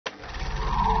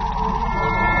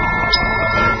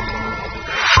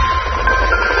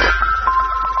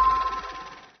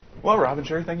Well, Rob and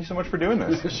Sherri, thank you so much for doing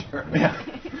this. Sure. Yeah.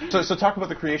 So talk about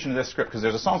the creation of this script, because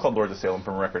there's a song called Lords of Salem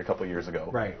from a record a couple of years ago.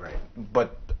 Right.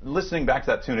 But listening back to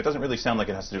that tune, it doesn't really sound like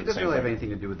it has to do with the same It doesn't really have thing. anything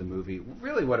to do with the movie.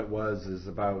 Really what it was is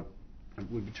about,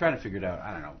 we've been trying to figure it out,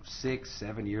 I don't know,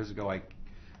 6-7 years ago, I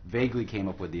vaguely came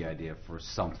up with the idea for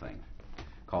something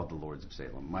called The Lords of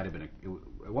Salem. Might have been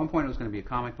at one point it was going to be a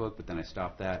comic book, but then I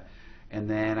stopped that. And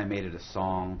then I made it a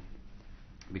song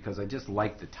because I just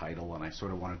liked the title and I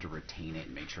sort of wanted to retain it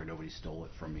and make sure nobody stole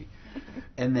it from me.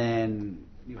 And then,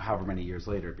 however many years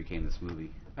later, it became this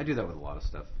movie. I do that with a lot of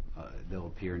stuff. They'll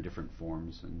appear in different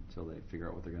forms until they figure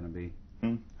out what they're going to be.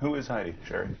 Who is Heidi,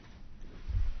 Sherri?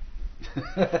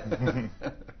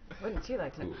 Wouldn't you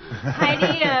like to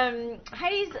know?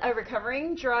 Heidi's a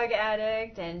recovering drug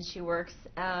addict, and she works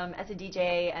as a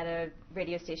DJ at a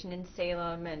radio station in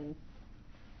Salem, and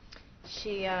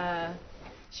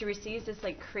she receives this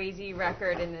like crazy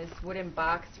record in this wooden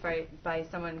box by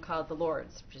someone called the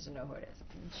Lords. She doesn't know who it is.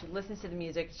 And she listens to the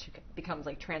music. She becomes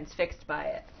like transfixed by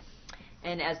it.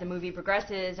 And as the movie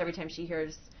progresses, every time she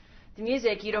hears the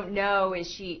music, you don't know, is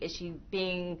she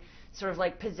being sort of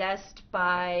like possessed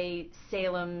by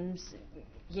Salem's,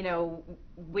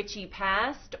 witchy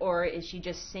past, or is she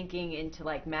just sinking into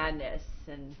like madness?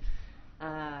 And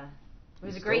it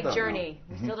was a great journey.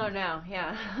 We still don't know.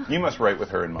 Yeah. You must write with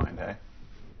her in mind, eh?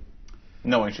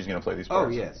 Knowing she's going to play these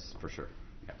parts. Oh, yes, for sure.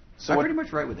 Yeah. So I pretty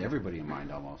much write with everybody in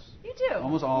mind, almost. You do?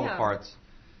 Almost all the parts.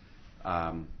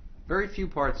 Very few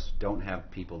parts don't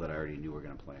have people that I already knew were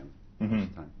going to play them most of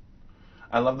the time.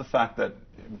 I love the fact that,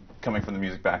 coming from the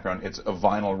music background, it's a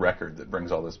vinyl record that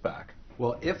brings all this back.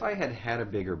 Well, if I had had a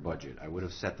bigger budget, I would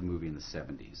have set the movie in the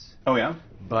 70s. Oh, yeah?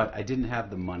 But I didn't have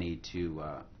the money to...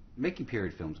 making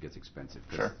period films gets expensive.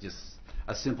 Sure. Just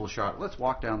a simple shot. Let's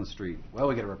walk down the street. Well,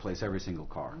 we got to replace every single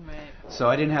car. Right. So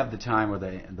I didn't have the time or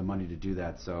the money to do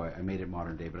that, so I made it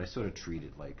modern day, but I sort of treat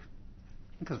it like...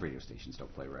 Because radio stations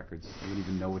don't play records. They wouldn't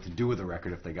even know what to do with a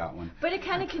record if they got one. But it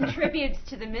kind of contributes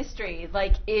to the mystery.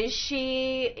 Like, is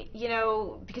she,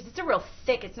 because it's a real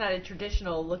thick, it's not a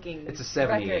traditional looking It's a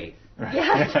 78. Record.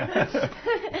 Yeah.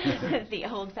 The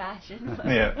old fashioned.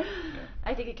 Yeah.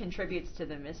 I think it contributes to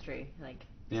the mystery. Like,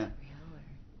 Yeah. is it real, or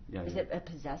Yeah, is it a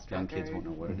possessed young record? kids won't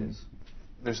know what it is.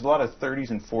 There's a lot of 30s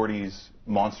and 40s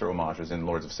monster homages in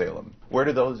Lords of Salem. Where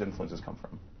do those influences come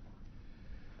from?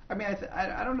 I mean,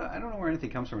 I don't know. I don't know where anything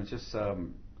comes from. It's just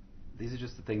these are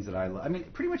just the things that I love. I mean,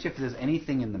 pretty much if there's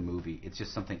anything in the movie, it's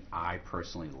just something I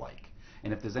personally like.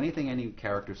 And if there's anything any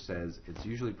character says, it's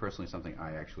usually personally something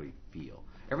I actually feel.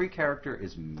 Every character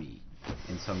is me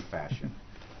in some fashion.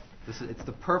 It's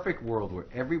the perfect world where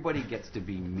everybody gets to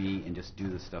be me and just do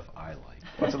the stuff I like.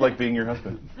 What's it like being your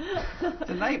husband? It's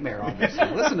a nightmare, obviously.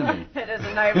 Listen to me. It is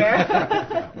a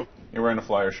nightmare. You're wearing a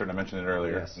Flyers shirt. I mentioned it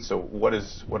earlier. Yes. And so what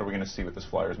are we going to see with this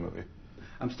Flyers movie?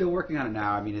 I'm still working on it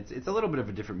now. I mean, it's a little bit of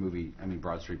a different movie. I mean,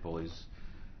 Broad Street Bullies,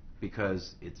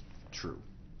 because it's true.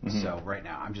 So right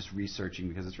now I'm just researching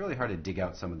because it's really hard to dig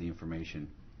out some of the information.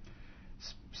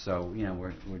 So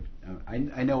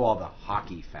I know all the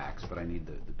hockey facts, but I need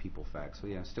the people facts. So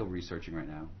yeah, I'm still researching right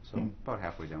now. So about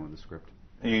halfway done with the script.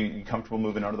 Are you comfortable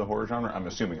moving out of the horror genre? I'm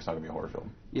assuming it's not going to be a horror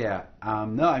film. Yeah.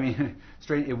 No, I mean,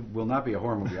 it will not be a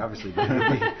horror movie, obviously,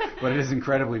 but it is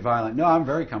incredibly violent. No, I'm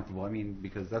very comfortable. I mean,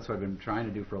 because that's what I've been trying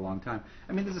to do for a long time.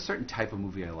 I mean, there's a certain type of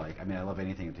movie I like. I mean, I love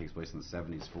anything that takes place in the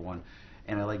 70s, for one.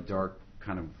 And I like dark,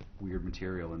 kind of weird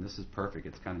material. And this is perfect.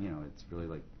 It's kind of, it's really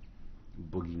like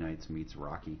Boogie Nights meets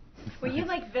Rocky. Well, you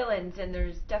like villains, and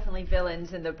there's definitely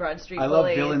villains in the Broad Street I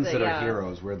Bullies. love villains that are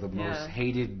heroes, where the most Yeah.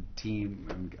 hated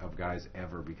team of guys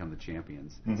ever become the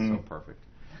champions. It's so perfect.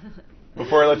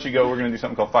 Before I let you go, we're going to do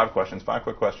something called 5 questions. 5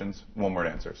 quick questions, one-word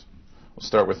answers. We'll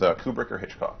start with Kubrick or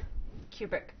Hitchcock?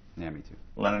 Kubrick. Yeah, me too.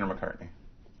 Lennon or McCartney?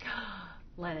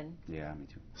 Lennon. Yeah, me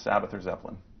too. Sabbath or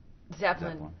Zeppelin?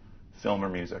 Zeppelin. Film or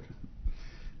music?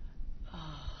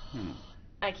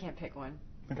 I can't pick one.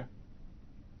 Okay.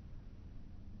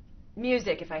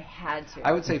 Music, if I had to.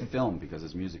 I would say film, because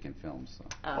there's music in films. So.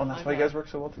 Well, that's why you guys work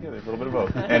so well together. A little bit of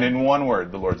both. And in one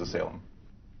word, The Lords of Salem.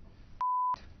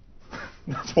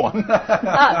 That's one.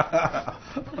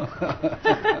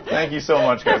 Thank you so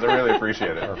much, guys. I really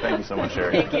appreciate it. Thank you so much,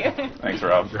 Sherri. Thank you. Thanks,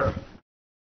 Rob. Sure.